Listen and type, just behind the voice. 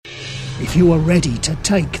if you are ready to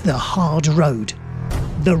take the hard road,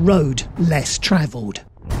 the road less travelled,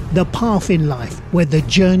 the path in life where the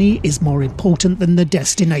journey is more important than the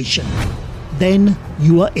destination, then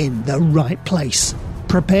you are in the right place.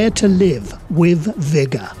 Prepare to live with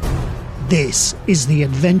vigour. This is the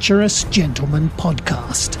Adventurous Gentleman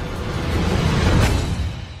Podcast.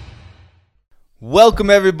 Welcome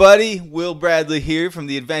everybody, Will Bradley here from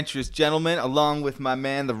the Adventurous Gentleman, along with my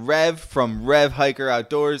man the Rev from Rev Hiker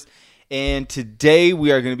Outdoors, and today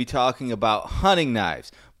we are going to be talking about hunting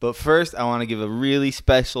knives. But first, I want to give a really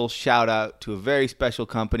special shout out to a very special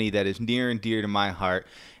company that is near and dear to my heart,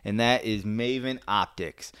 and that is Maven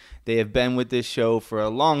Optics. They have been with this show for a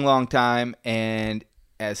long time, and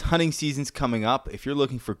as hunting season's coming up, if you're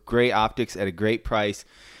looking for great optics at a great price,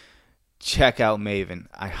 check out Maven.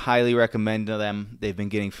 I highly recommend them. They've been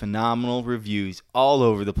getting phenomenal reviews all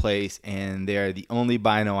over the place, and they are the only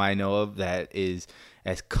bino I know of that is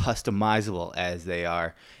as customizable as they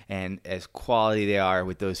are and as quality they are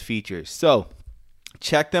with those features. So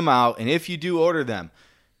check them out, and if you do order them,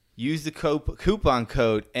 use the coupon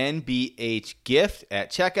code NBHGIFT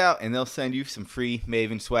at checkout, and they'll send you some free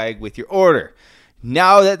Maven swag with your order.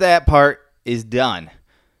 Now that part is done,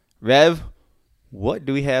 Rev, what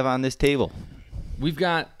do we have on this table? We've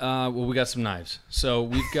got we got some knives. So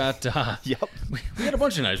we've got Yep. We got a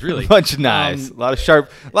bunch of knives, really. A bunch of knives. A lot of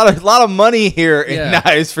sharp, a lot of money here in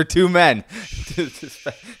knives for two men.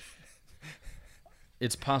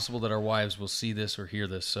 It's possible that our wives will see this or hear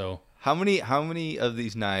this. So how many of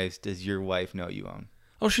these knives does your wife know you own?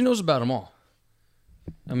 Oh, she knows about them all.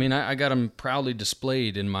 I mean, I got them proudly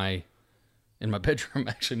displayed in my bedroom.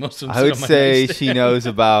 Actually, most of them. I would say she knows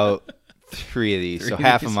about 3 of these, so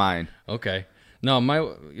half of mine. Okay. No,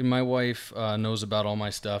 my wife knows about all my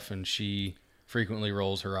stuff, and she frequently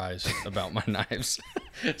rolls her eyes about my knives.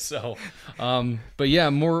 So, but yeah,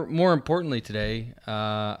 more importantly today,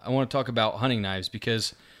 I want to talk about hunting knives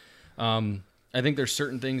because I think there's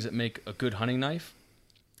certain things that make a good hunting knife,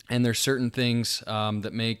 and there's certain things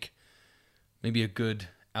that make maybe a good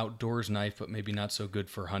outdoors knife, but maybe not so good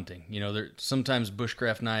for hunting. You know, sometimes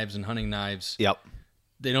bushcraft knives and hunting knives. Yep.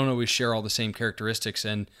 They don't always share all the same characteristics,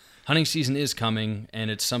 and hunting season is coming,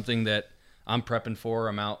 and it's something that I'm prepping for.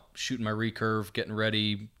 I'm out shooting my recurve, getting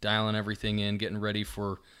ready, dialing everything in, getting ready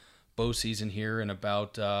for bow season here in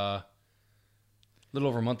about a little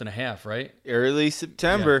over a month and a half, right? Early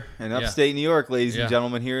September in upstate New York, ladies and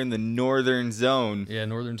gentlemen, here in the northern zone. Yeah,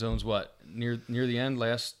 northern zone's what? Near the end,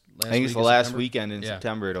 last I think it's the last September? weekend in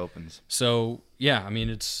September it opens. So, yeah, I mean,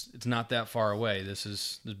 it's not that far away. This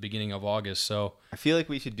is the beginning of August, so I feel like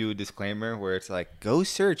we should do a disclaimer where it's like, go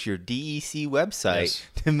search your DEC website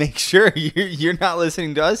to make sure you're not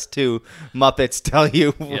listening to us two Muppets tell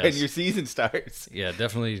you when your season starts. Yeah,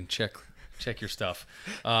 definitely check your stuff.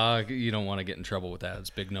 You don't want to get in trouble with that. It's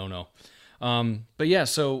a big no-no. But yeah,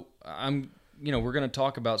 so we're going to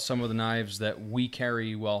talk about some of the knives that we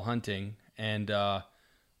carry while hunting and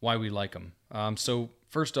why we like them. So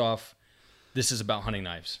first off, this is about hunting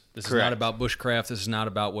knives. This is not about bushcraft. This is not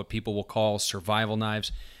about what people will call survival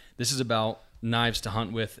knives. This is about knives to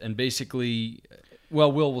hunt with. And basically,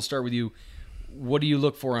 well, Will, we'll start with you. What do you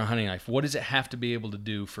look for in a hunting knife? What does it have to be able to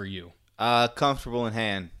do for you? Comfortable in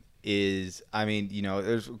hand is,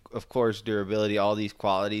 there's, of course, durability, all these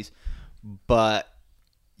qualities, but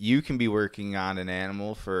you can be working on an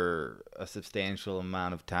animal for a substantial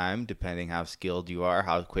amount of time, depending how skilled you are,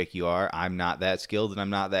 how quick you are. I'm not that skilled, and I'm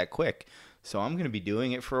not that quick. So I'm going to be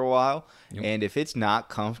doing it for a while. Yep. And if it's not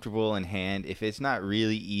comfortable in hand, if it's not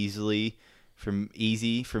really easy for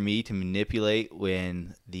me to manipulate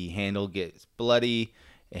when the handle gets bloody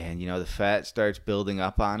and, the fat starts building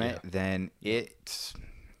up on it, then it's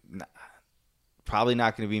probably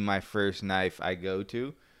not going to be my first knife I go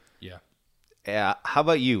to. Yeah. How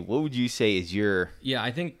about you? What would you say is your... Yeah,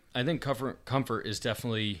 I think comfort is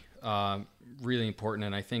definitely really important,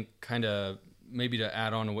 and I think kind of maybe to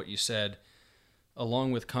add on to what you said,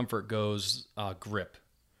 along with comfort goes grip.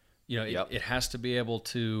 It has to be able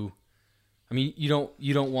to... I mean, you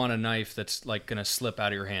don't want a knife that's like going to slip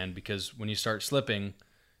out of your hand, because when you start slipping,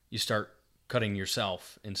 you start cutting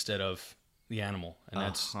yourself instead of the animal, and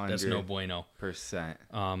that's no bueno.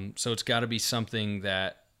 %. So it's got to be something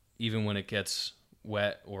that even when it gets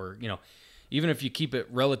wet, or even if you keep it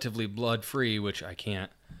relatively blood free, which I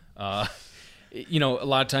can't, a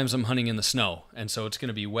lot of times I'm hunting in the snow, and so it's going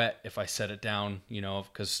to be wet if I set it down,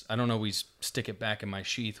 because I don't always stick it back in my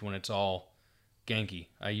sheath when it's all ganky.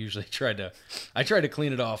 I usually try to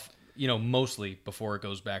clean it off, mostly before it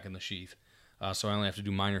goes back in the sheath. So I only have to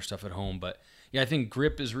do minor stuff at home. But yeah, I think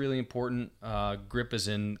grip is really important. Grip is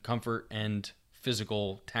in comfort and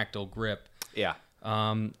physical, tactile grip. Yeah.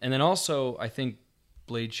 And then also, I think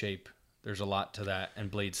blade shape. There's a lot to that,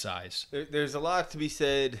 and blade size. There's a lot to be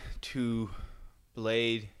said to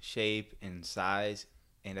blade shape and size,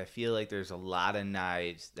 and I feel like there's a lot of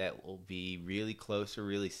knives that will be really close or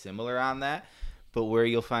really similar on that, but where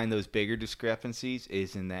you'll find those bigger discrepancies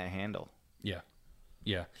is in that handle.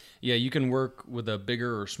 Yeah. You can work with a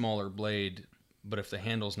bigger or smaller blade, but if the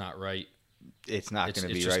handle's not right, it's not going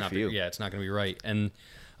to be right for you. Yeah, it's not going to be right. And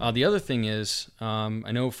the other thing is,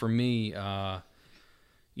 I know for me,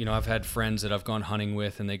 I've had friends that I've gone hunting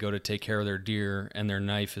with, and they go to take care of their deer, and their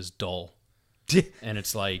knife is dull. And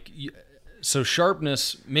it's like, so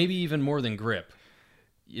sharpness, maybe even more than grip,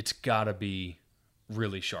 it's got to be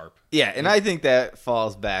really sharp. Yeah, and I think that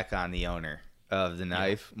falls back on the owner of the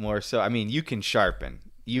knife more so. I mean, you can sharpen.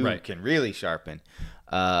 You can really sharpen.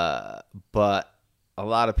 But a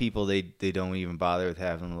lot of people, they don't even bother with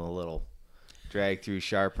having a little drag-through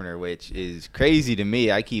sharpener, which is crazy to me.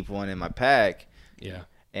 I keep one in my pack. Yeah.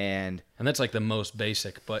 And that's like the most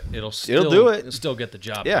basic, but it'll still do it. It'll still get the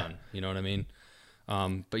job done. You know what I mean?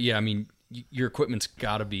 But yeah, I mean, your equipment's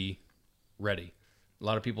got to be ready. A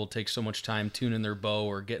lot of people take so much time tuning their bow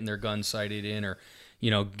or getting their gun sighted in, or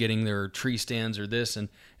getting their tree stands or this, and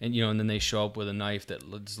then they show up with a knife that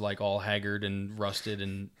looks like all haggard and rusted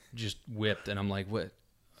and just whipped, and I'm like, what?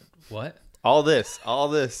 All this,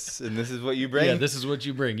 and this is what you bring? Yeah, this is what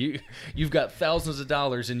you bring. You've got thousands of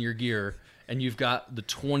dollars in your gear, and you've got the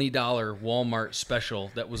 $20 Walmart special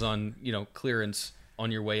that was on clearance on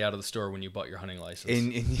your way out of the store when you bought your hunting license.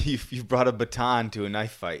 And you brought a baton to a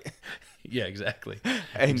knife fight. Yeah, exactly.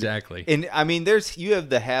 Exactly. And I mean, you have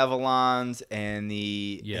the Havalons and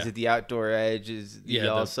is it the Outdoor Edges?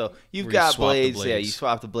 Also, you've got blades. Yeah, you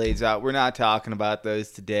swap the blades out. We're not talking about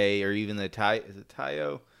those today, or even the is it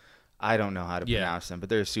Tayo? I don't know how to pronounce them, but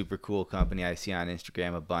they're a super cool company. I see on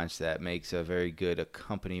Instagram a bunch that makes a very good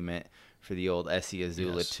accompaniment for the old Essie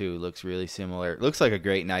Azula too. Looks really similar. Looks like a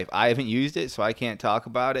great knife. I haven't used it, so I can't talk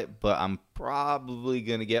about it, but I'm probably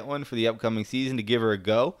going to get one for the upcoming season to give her a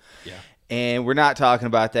go. Yeah. And we're not talking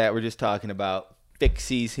about that. We're just talking about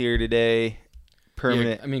fixies here today.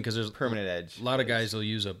 Permanent. Yeah, I mean, because there's permanent edge. A lot of guys will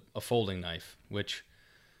use a folding knife, which,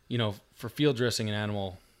 for field dressing an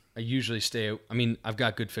animal, I usually stay. I mean, I've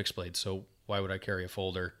got good fixed blades, so why would I carry a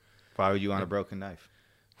folder? Why would you want a broken knife?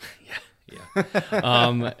 Yeah.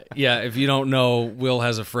 If you don't know, Will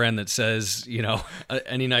has a friend that says,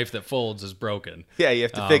 any knife that folds is broken. Yeah, you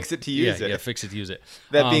have to fix it to use it. Yeah, fix it to use it.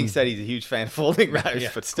 That being said, he's a huge fan of folding knives,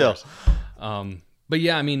 but still. But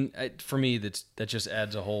yeah, I mean, for me, that just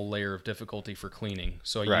adds a whole layer of difficulty for cleaning.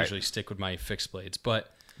 So I usually stick with my fixed blades.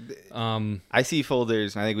 But I see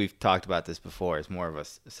folders, and I think we've talked about this before, as more of a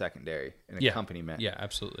secondary, an accompaniment. Yeah,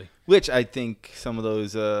 absolutely. Which I think some of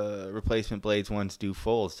those replacement blades ones do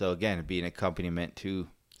fold. So again, it'd be an accompaniment to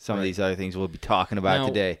some of these other things we'll be talking about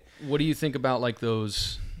today. What do you think about like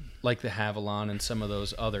those, like the Havalon and some of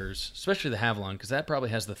those others, especially the Havalon, because that probably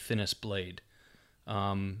has the thinnest blade?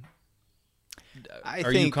 Are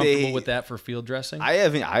you comfortable with that for field dressing? I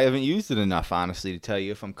haven't used it enough, honestly, to tell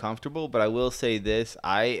you if I'm comfortable, but I will say this.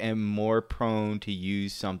 I am more prone to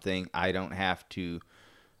use something I don't have to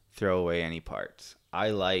throw away any parts.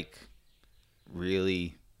 I like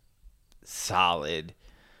really solid,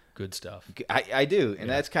 good stuff. I do, and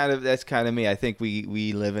that's kind of me. I think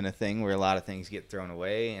we live in a thing where a lot of things get thrown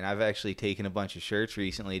away, and I've actually taken a bunch of shirts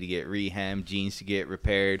recently to get rehemmed, jeans to get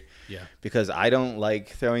repaired. Yeah. Because I don't like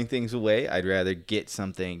throwing things away. I'd rather get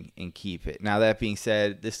something and keep it. Now that being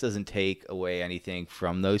said, this doesn't take away anything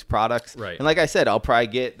from those products. Right. And like I said, I'll probably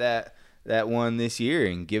get that one this year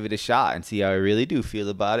and give it a shot and see how I really do feel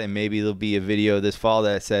about it. And maybe there'll be a video this fall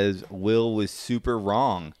that says Will was super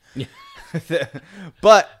wrong. Yeah.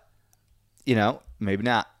 But maybe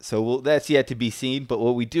not. So that's yet to be seen. But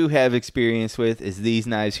what we do have experience with is these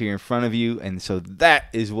knives here in front of you. And so that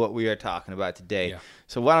is what we are talking about today. Yeah.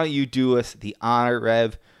 So why don't you do us the honor,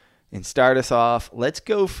 Rev, and start us off. Let's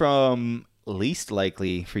go from least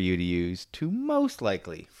likely for you to use to most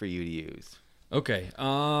likely for you to use. Okay.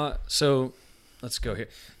 So let's go here.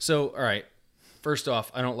 So, all right. First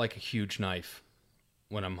off, I don't like a huge knife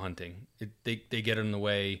when I'm hunting. They get in the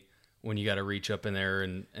way when you got to reach up in there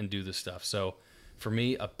and do the stuff. So for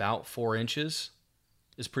me, about 4 inches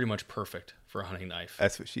is pretty much perfect for a hunting knife.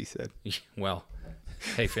 That's what she said. Well,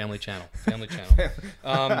 hey, family channel.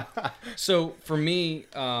 So for me,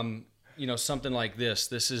 something like this.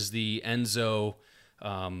 This is the Enzo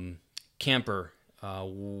Camper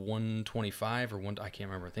 125 or one. I can't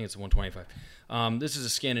remember. I think it's a 125. This is a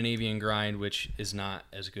Scandinavian grind, which is not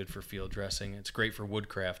as good for field dressing. It's great for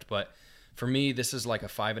woodcraft, but For me, this is like a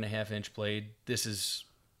 5.5-inch blade.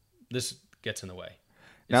 This gets in the way.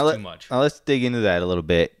 It's too much. Now let's dig into that a little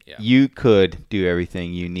bit. Yeah. You could do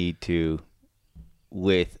everything you need to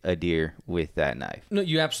with a deer with that knife. No,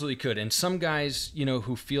 you absolutely could. And some guys,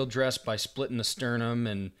 who field dress by splitting the sternum,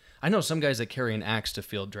 and I know some guys that carry an axe to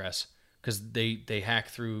field dress because they hack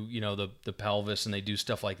through, the pelvis and they do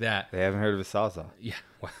stuff like that. They haven't heard of a sawzall. Yeah,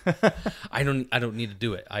 well, I don't need to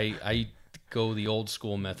do it. I go the old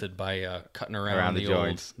school method by cutting around the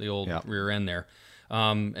joints, the old rear end there,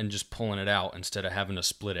 and just pulling it out instead of having to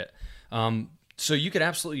split it. So you could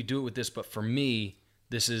absolutely do it with this, but for me,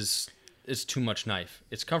 it's too much knife.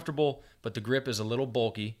 It's comfortable, but the grip is a little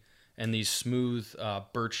bulky, and these smooth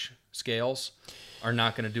birch scales are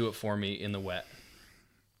not going to do it for me in the wet.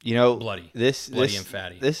 Bloody and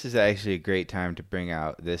fatty. This is actually a great time to bring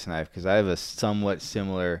out this knife because I have a somewhat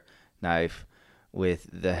similar knife with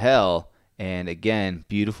the Hell, and again,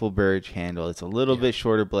 beautiful birch handle. It's a little bit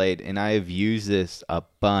shorter blade, and I have used this a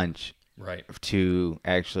bunch to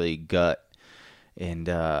actually gut and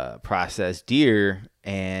process deer,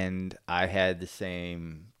 and I had the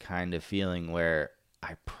same kind of feeling where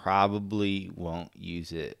I probably won't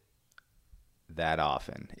use it that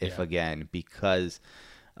often, again, because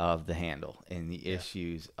of the handle and the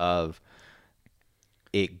issues of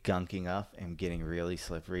it gunking up and getting really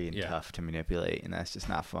slippery and tough to manipulate, and that's just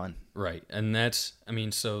not fun. Right, and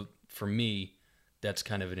so for me, that's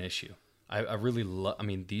kind of an issue. I really love.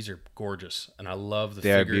 These are gorgeous, and I love the.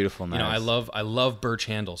 They are beautiful knives. I love birch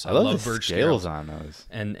handles. I love the birch scales on those,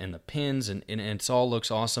 and the pins, and it all looks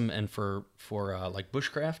awesome. And for like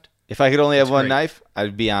bushcraft, if I could only have one knife,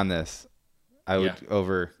 I'd be on this. I would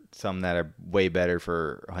over some that are way better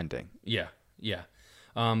for hunting. Yeah.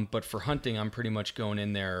 But for hunting, I'm pretty much going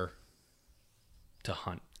in there to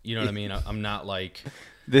hunt. You know what I mean? I'm not like...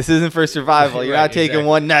 This isn't for survival. You're not taking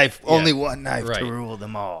one knife, only one knife to rule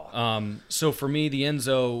them all. So for me, the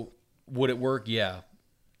Enzo, would it work? Yeah.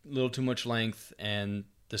 A little too much length, and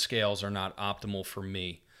the scales are not optimal for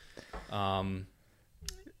me.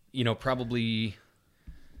 Probably...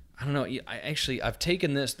 I don't know. I've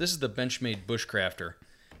taken this. This is the Benchmade Bushcrafter,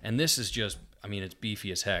 and this is just, it's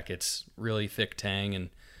beefy as heck. It's really thick tang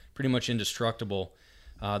and pretty much indestructible.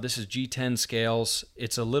 This is G10 scales.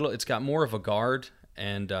 It's got more of a guard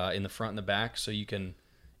and in the front and the back, so it kind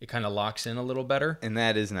of locks in a little better. And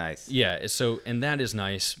that is nice. Yeah. And that is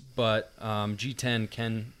nice, but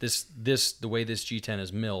G10 the way this G10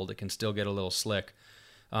 is milled, it can still get a little slick.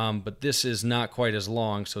 But this is not quite as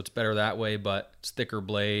long, so it's better that way, but it's thicker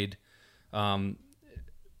blade.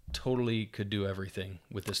 Totally could do everything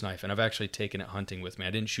with this knife. And I've actually taken it hunting with me.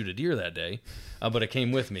 I didn't shoot a deer that day, but it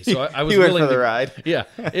came with me. So I was willing for the ride. Yeah,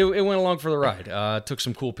 it went along for the ride. Took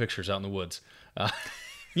some cool pictures out in the woods.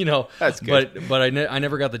 That's good. But I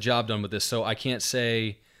never got the job done with this, so I can't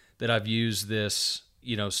say that I've used this,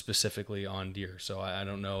 specifically on deer. So I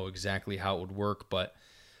don't know exactly how it would work, but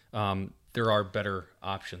there are better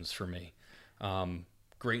options for me.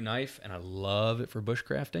 Great knife, and I love it for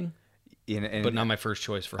bushcrafting, but not my first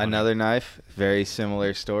choice for hunting. Another knife, very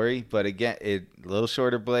similar story, but again, a little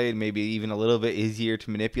shorter blade, maybe even a little bit easier to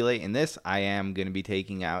manipulate. And this I am going to be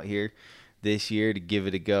taking out here this year to give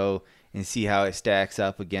it a go and see how it stacks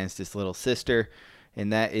up against its little sister,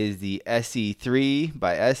 and that is the SE3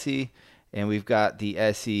 by SE. And we've got the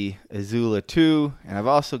SE Azula 2, and I've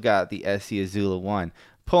also got the SE Azula 1.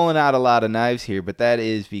 Pulling out a lot of knives here, but that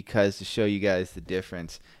is because to show you guys the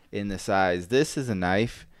difference in the size. This is a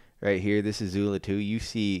knife right here. This is Azula 2. You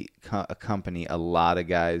see accompany a lot of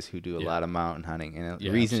guys who do a lot of mountain hunting, and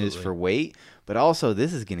the reason is for weight, but also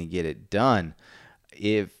this is going to get it done.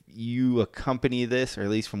 If you accompany this, or at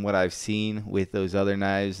least from what I've seen with those other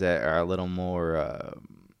knives that are a little more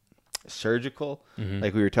surgical,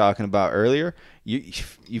 like we were talking about earlier,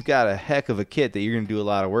 you've got a heck of a kit that you're going to do a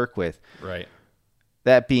lot of work with. Right.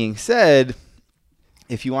 That being said,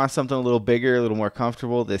 if you want something a little bigger, a little more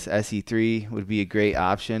comfortable, this SE3 would be a great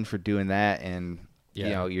option for doing that. And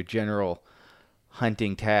your general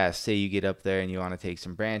hunting tasks, say you get up there and you want to take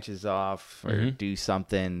some branches off or do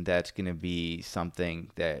something that's going to be something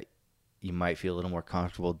that you might feel a little more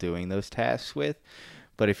comfortable doing those tasks with.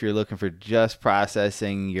 But if you're looking for just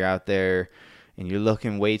processing, you're out there and you're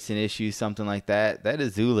looking weights and issues, something like that, that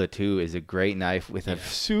Azula 2 is a great knife with a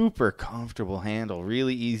super comfortable handle,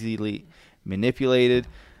 really easily manipulated.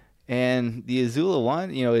 And the Azula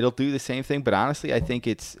 1, it'll do the same thing, but honestly, I think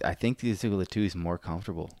the Azula 2 is more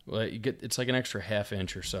comfortable. Well, it's like an extra half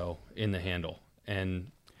inch or so in the handle,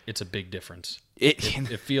 and it's a big difference. It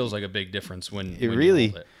feels like a big difference when you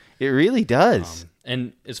hold it. It really does.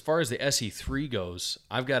 And as far as the SE3 goes,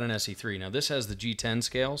 I've got an SE3. Now, this has the G10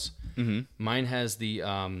 scales. Mm-hmm. Mine has the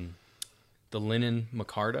linen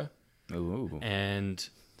micarta. Ooh. And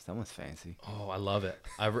Someone's fancy. oh, I love it.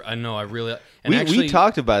 I know, I really... And And we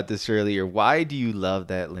talked about this earlier. Why do you love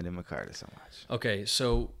that linen micarta so much? Okay,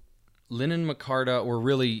 so linen micarta, or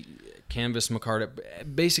really canvas micarta,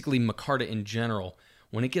 basically micarta in general,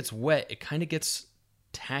 when it gets wet, it kind of gets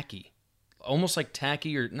tacky. Almost like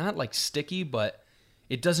tacky, or not like sticky, but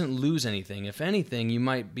it doesn't lose anything. If anything, you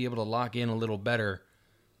might be able to lock in a little better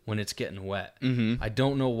when it's getting wet. I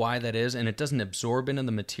don't know why that is, and it doesn't absorb into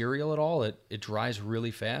the material at all. It dries really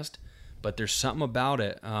fast, but there's something about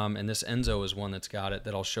it, and this Enzo is one that's got it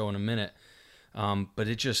that I'll show in a minute. But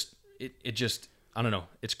it just, I don't know.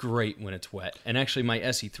 It's great when it's wet. And actually, my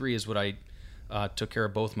SE3 is what I took care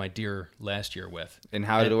of both my deer last year with. And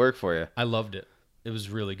how did it work for you? I loved it. It was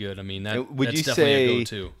really good. I mean, Would that's you definitely a say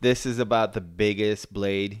go-to. this is about the biggest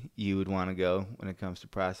blade you would want to go when it comes to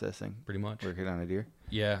processing? Pretty much. Working on a deer?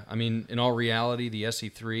 Yeah. I mean, in all reality, the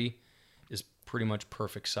SE3 is pretty much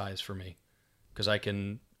perfect size for me. Because I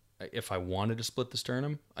can, if I wanted to split the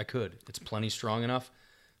sternum, I could. It's plenty strong enough.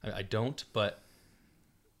 I don't, but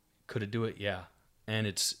could it do it? Yeah. And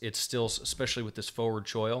it's still, especially with this forward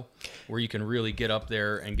choil, where you can really get up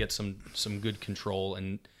there and get some good control.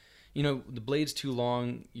 And, you know, the blade's too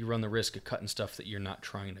long, you run the risk of cutting stuff that you're not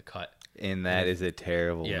trying to cut. And that is a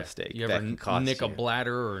terrible mistake. You ever nick a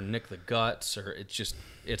bladder or nick the guts, or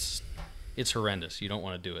it's horrendous. You don't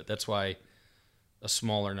want to do it. That's why a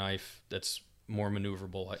smaller knife that's more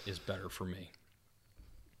maneuverable is better for me.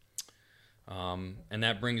 And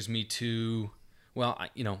that brings me to, well,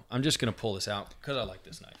 I'm just going to pull this out because I like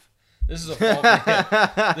this knife. This is a Falk,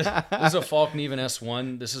 this is a Falk Neven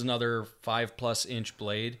S1. This is another 5+ inch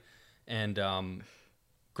blade, and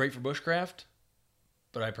great for bushcraft,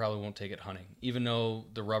 but I probably won't take it hunting. Even though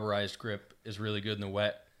the rubberized grip is really good in the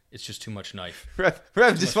wet, it's just too much knife.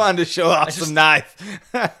 Rev just wanted to show off some knife.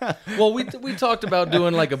 Well, we talked about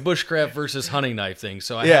doing like a bushcraft versus hunting knife thing,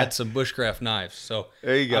 so I had some bushcraft knives. So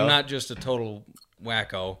there you go. I'm not just a total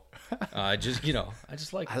wacko. I just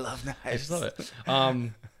like. I love knives. I just love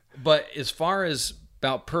it. But as far as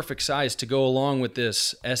about perfect size to go along with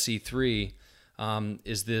this SE3,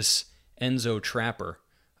 is this Enzo Trapper.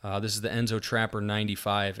 This is the Enzo Trapper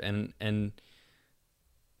 95, and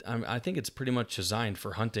I think it's pretty much designed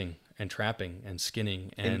for hunting and trapping and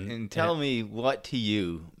skinning. And tell me what to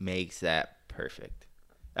you makes that perfect.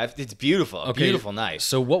 It's beautiful. A beautiful knife.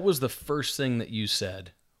 So what was the first thing that you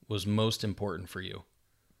said was most important for you?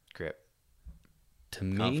 Grip. To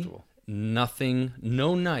me,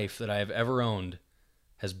 no knife that I have ever owned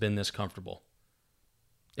has been this comfortable.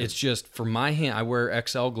 It's just, for my hand, I wear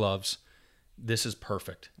XL gloves. This is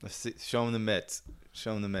perfect. Let's see. Show them the mitts.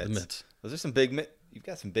 Show them the mitts. The mitts. Those are some big mitts. You've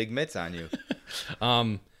got some big mitts on you.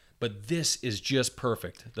 But this is just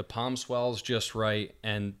perfect. The palm swell's just right,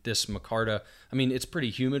 and this micarta, I mean, it's pretty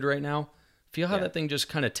humid right now. Feel how that thing just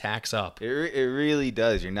kind of tacks up. It really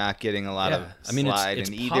does. You're not getting a lot of slide it's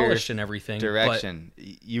in either polished and everything, direction.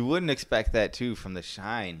 You wouldn't expect that too from the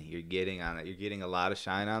shine you're getting on it. You're getting a lot of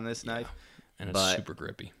shine on this knife, and it's super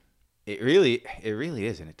grippy. It really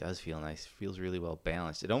is, and it does feel nice. It feels really well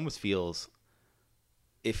balanced. It almost feels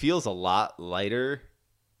a lot lighter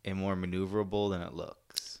and more maneuverable than it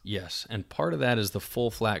looks. Yes, and part of that is the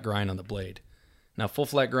full flat grind on the blade. Now, full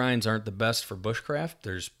flat grinds aren't the best for bushcraft.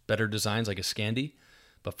 There's better designs like a Scandi,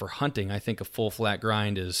 but for hunting, I think a full flat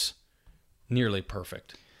grind is nearly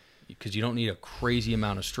perfect because you don't need a crazy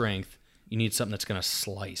amount of strength. You need something that's going to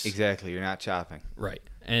slice. Exactly, you're not chopping. Right,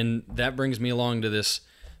 and that brings me along to this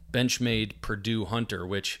Benchmade Purdue Hunter,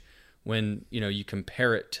 which when you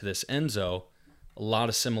compare it to this Enzo, a lot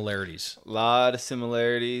of similarities.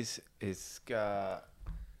 It's got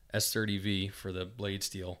S30V for the blade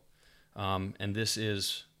steel. And this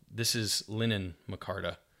is linen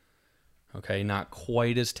micarta. Okay, not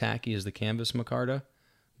quite as tacky as the canvas micarta,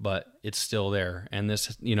 but it's still there. And this,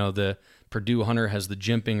 the Purdue Hunter has the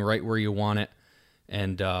jimping right where you want it,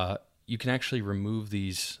 and you can actually remove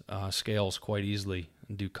these scales quite easily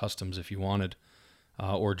and do customs if you wanted,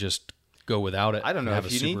 or just go without it. I don't know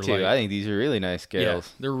if you need to. I think these are really nice scales.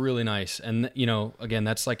 Yeah, they're really nice, and again,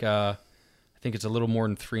 that's like I think it's a little more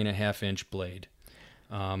than 3.5 inch blade.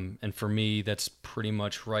 And for me, that's pretty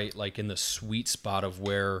much right, like in the sweet spot of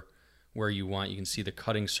where you want. You can see the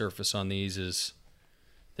cutting surface on these is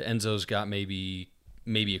the Enzo's got maybe a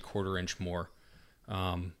 1/4 inch more.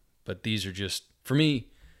 But these are just, for me,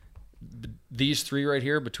 these three right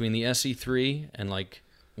here, between the SE3 and like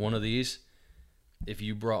one of these, if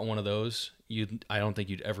you brought one of those, I don't think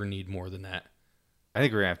you'd ever need more than that. I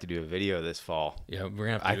think we're gonna have to do a video this fall. Yeah, we're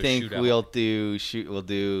gonna have to I do think a shootout. we'll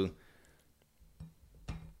do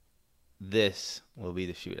this will be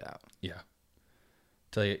the shootout. Yeah.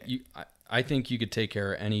 Tell you, I think you could take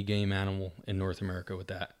care of any game animal in North America with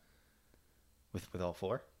that. With all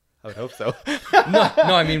four? I would hope so. No,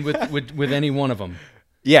 I mean with any one of them.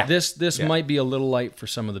 Yeah. This might be a little light for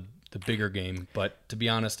some of the bigger game, but to be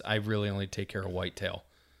honest, I really only take care of whitetail.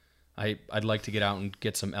 I'd like to get out and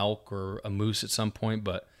get some elk or a moose at some point,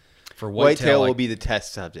 but for whitetail will be the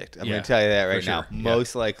test subject. I'm going to tell you that right now. Sure.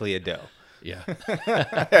 Most likely a doe. Yeah.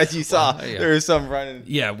 As you saw, there was some running.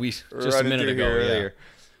 Yeah, we just a minute ago earlier.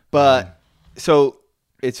 But so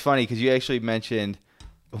it's funny because you actually mentioned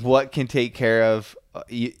what can take care of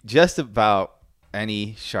just about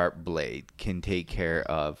any sharp blade can take care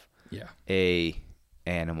of a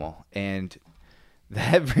animal, and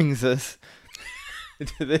that brings us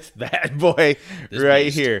to this bad boy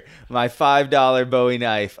beast. Here. My $5 Bowie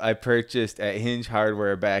knife I purchased at Hinge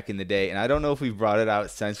Hardware back in the day. And I don't know if we've brought it out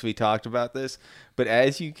since we talked about this, but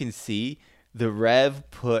as you can see, the Rev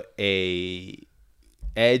put a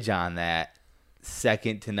edge on that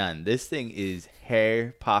second to none. This thing is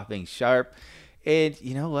hair popping sharp. And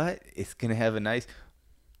you know what? It's going to have a nice...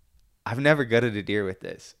 I've never gutted a deer with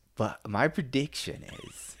this, but my prediction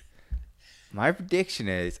is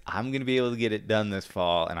I'm going to be able to get it done this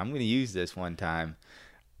fall, and I'm going to use this one time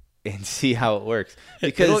and see how it works.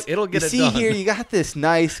 Because it'll get you it see done. Here, you got this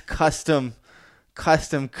nice custom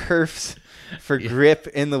kerfs for grip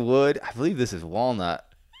in the wood. I believe this is walnut,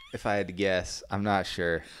 if I had to guess. I'm not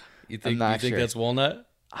sure. You think that's walnut?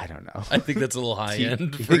 I don't know. I think that's a little high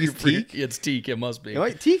end. You think it's teak? It's teak. It must be. You know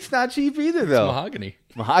what? Teak's not cheap either, though. It's mahogany.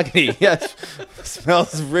 Mahogany, yes.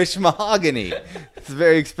 Smells rich mahogany. It's a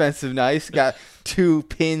very expensive knife. Got 2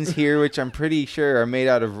 pins here, which I'm pretty sure are made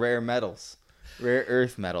out of rare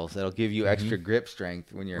earth metals. That'll give you extra grip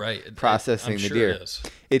strength when you're processing the deer. It is.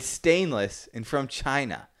 It's stainless and from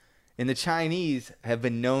China. And the Chinese have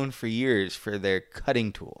been known for years for their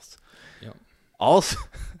cutting tools. Yep.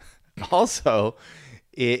 Also,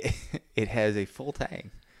 it has a full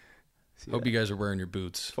tang. Hope you guys are wearing your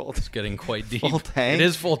boots. Full It's getting quite deep. Full tang? It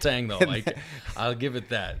is full tang, though. I'll give it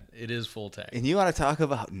that. It is full tang. And you want to talk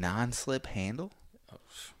about non-slip handle?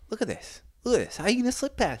 Look at this. How are you going to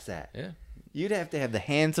slip past that? Yeah. You'd have to have the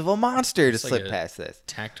hands of a monster to slip past this.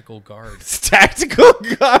 Tactical guard. It's tactical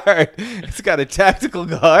guard. It's got a tactical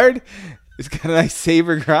guard. It's got a nice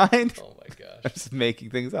saber grind. Oh, my gosh. I'm just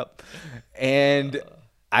making things up. And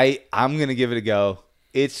I'm going to give it a go.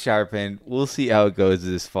 It's sharpened. We'll see how it goes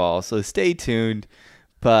this fall. So stay tuned.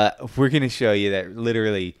 But we're going to show you that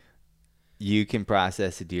literally you can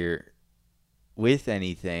process a deer with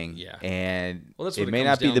anything. Yeah. And well, it may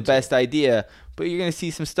not be the best idea, but you're going to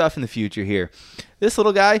see some stuff in the future here. This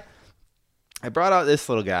little guy, I brought out this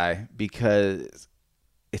little guy because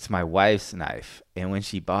it's my wife's knife. And when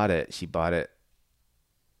she bought it,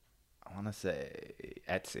 I want to say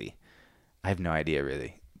Etsy. I have no idea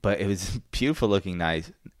really. But it was a beautiful looking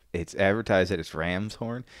knife. It's advertised that it's ram's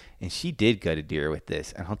horn. And she did gut a deer with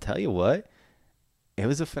this. And I'll tell you what, it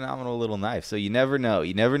was a phenomenal little knife. So you never know.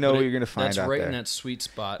 You never know what you're going to find out there. That's right in that sweet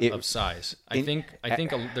spot of size. I think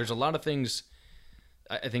there's a lot of things.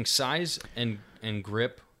 I think size and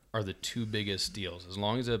grip are the 2 biggest deals. As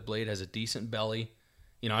long as a blade has a decent belly.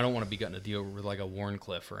 You know, I don't want to be gutting a deer with like a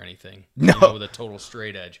Warncliffe or anything. No. You know, with a total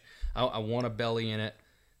straight edge. I want a belly in it.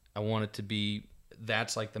 I want it to be...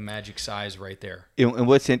 That's like the magic size right there. And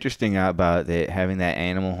what's interesting about it, having that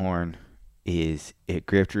animal horn is it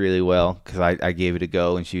gripped really well because I gave it a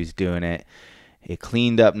go and she was doing it. It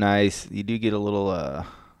cleaned up nice. You do get a little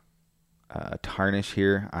tarnish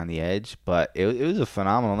here on the edge, but it was a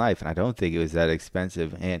phenomenal knife, and I don't think it was that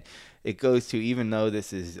expensive. And it goes to, even though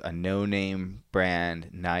this is a no-name brand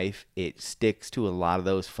knife, it sticks to a lot of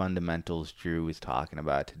those fundamentals Drew was talking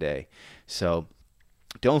about today. So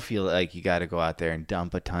don't feel like you got to go out there and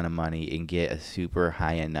dump a ton of money and get a super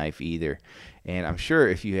high-end knife either. And I'm sure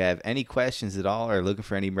if you have any questions at all or looking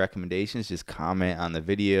for any recommendations, just comment on the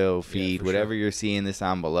video feed, whatever you're seeing this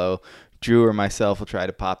on below. Drew or myself will try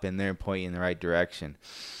to pop in there and point you in the right direction.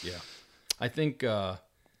 Yeah. I think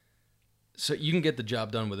so you can get the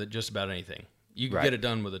job done with it just about anything. You can get it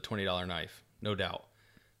done with a $20 knife, no doubt.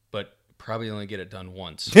 But probably only get it done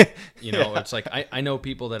once. You know, it's like I know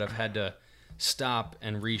people that have had to stop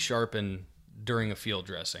and resharpen during a field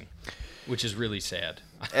dressing, which is really sad.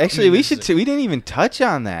 Actually, we didn't even touch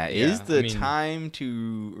on that. Yeah, is the time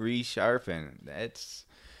to resharpen?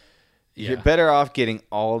 You're better off getting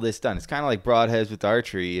all this done. It's kind of like broadheads with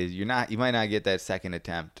archery. You might not get that second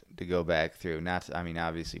attempt to go back through.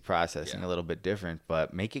 Obviously processing a little bit different,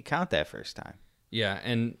 but make it count that first time. Yeah,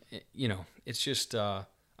 and it's just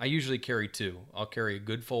I usually carry two. I'll carry a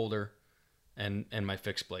good folder and my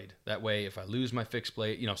fixed blade. That way, if I lose my fixed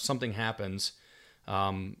blade, something happens,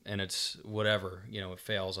 and it's whatever, it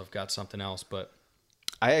fails. I've got something else. But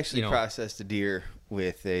I actually processed a deer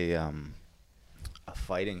with a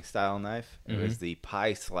fighting style knife. It was the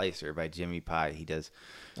Pie Slicer by Jimmy Pie. He does.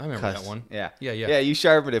 I remember that one. Yeah. Yeah. You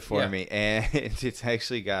sharpened it for me, and it's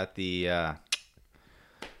actually got the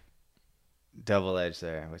double edge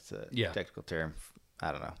there. What's the technical term?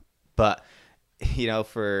 I don't know, but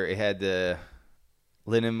it had the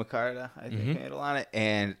linen micarta, I think, handle on it,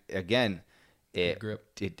 and again, it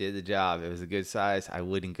did the job. It was a good size. I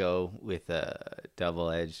wouldn't go with a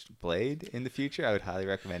double-edged blade in the future. I would highly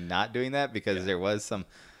recommend not doing that because there was some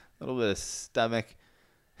little bit of stomach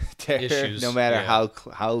tear, issues, no matter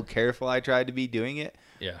how careful I tried to be doing it.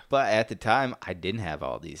 Yeah. But at the time, I didn't have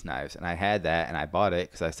all these knives, and I had that, and I bought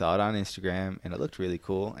it because I saw it on Instagram, and it looked really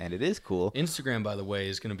cool, and it is cool. Instagram, by the way,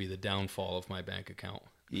 is going to be the downfall of my bank account.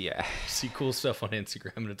 Yeah. See cool stuff on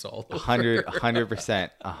Instagram, and it's all over.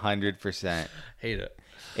 100%. Hate it.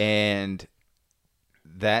 And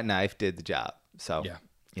that knife did the job. So,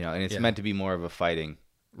 and it's meant to be more of a fighting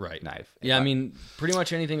knife. Yeah, I mean, pretty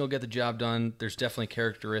much anything will get the job done. There's definitely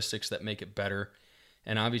characteristics that make it better.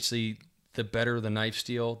 And obviously, the better the knife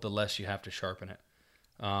steel, the less you have to sharpen it.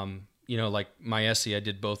 Like my Essie, I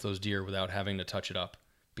did both those deer without having to touch it up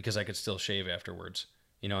because I could still shave afterwards.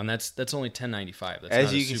 And that's only $10.95.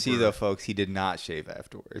 As you can see, though, folks, he did not shave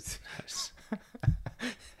afterwards.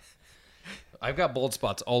 I've got bald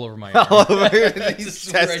spots all over my arm. He's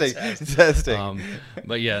testing.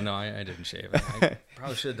 But yeah, no, I didn't shave. I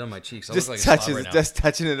probably should have done my cheeks. I just look like a slob right now. Just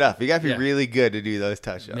touching it up. You got to be really good to do those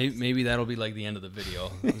touch-ups. Maybe that'll be like the end of the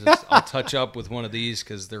video. I'll touch up with one of these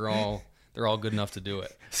because they're all good enough to do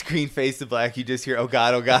it. Screen face to black. You just hear, "Oh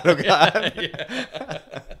God, oh God, oh God."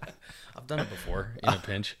 I've done it before in a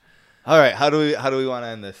pinch. All right, how do we want to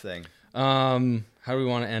end this thing? How do we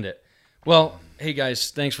want to end it? Well, hey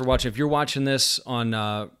guys, thanks for watching. If you're watching this on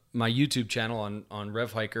my YouTube channel on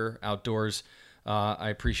Rev Hiker Outdoors, I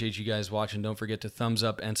appreciate you guys watching. Don't forget to thumbs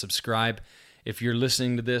up and subscribe. If you're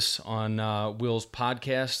listening to this on Will's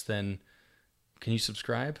podcast, then can you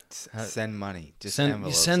subscribe? Send money. Just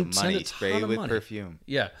envelopes of money. Spray with perfume.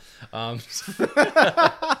 Yeah. But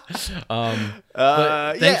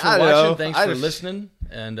thanks for watching. Thanks for listening.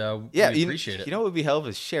 And we appreciate it. You know what would be helpful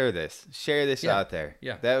is share this. Share this out there.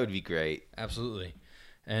 Yeah. That would be great. Absolutely.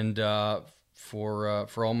 And for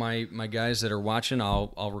all my guys that are watching,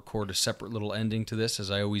 I'll record a separate little ending to this, as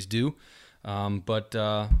I always do. But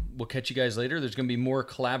we'll catch you guys later. There's going to be more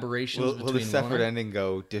collaborations. Will the separate ending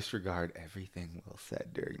go, disregard everything Will said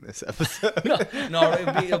during this episode? no,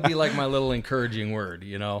 it'll be like my little encouraging word,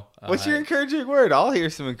 What's your encouraging word? I'll hear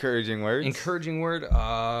some encouraging words. Encouraging word?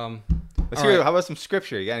 Let's hear. How about some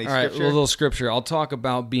scripture? You got any scripture? All right, a little scripture. I'll talk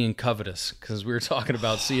about being covetous because we were talking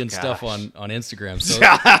about seeing stuff on Instagram. So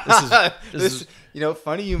this is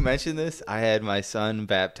funny you mentioned this. I had my son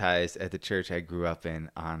baptized at the church I grew up in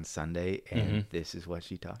on Sunday, and this is what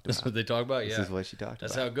she talked about. This is what they talk about. Yeah, this is what she talked about.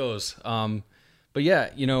 That's how it goes. But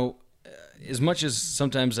yeah, as much as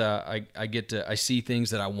sometimes I see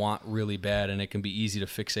things that I want really bad, and it can be easy to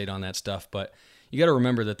fixate on that stuff, but you got to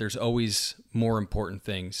remember that there's always more important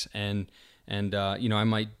things, and I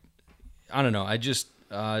don't know. I just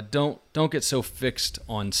don't get so fixed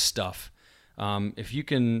on stuff. If you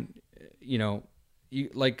can,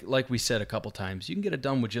 like we said a couple times, you can get it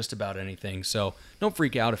done with just about anything. So don't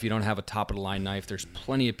freak out if you don't have a top of the line knife. There's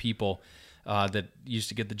plenty of people that used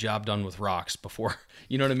to get the job done with rocks before.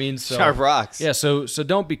 You know what I mean? So, sharp rocks. Yeah. So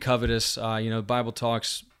don't be covetous. The Bible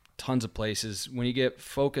talks tons of places. When you get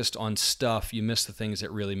focused on stuff, you miss the things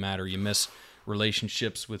that really matter. You miss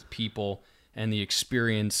relationships with people and the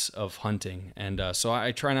experience of hunting. And so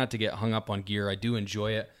I try not to get hung up on gear. I do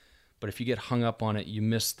enjoy it, but if you get hung up on it, you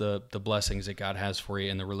miss the blessings that God has for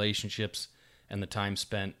you and the relationships and the time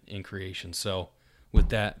spent in creation. So with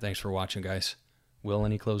that, thanks for watching, guys. Will,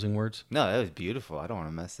 any closing words? No, that was beautiful. I don't want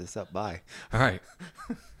to mess this up. Bye. All right.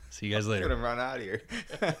 See you guys later. I'm going to run out of here.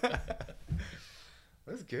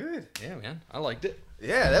 That was good. Yeah, man. I liked it.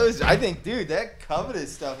 Yeah, that was, I think, dude, that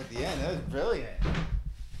covetous stuff at the end, that was brilliant.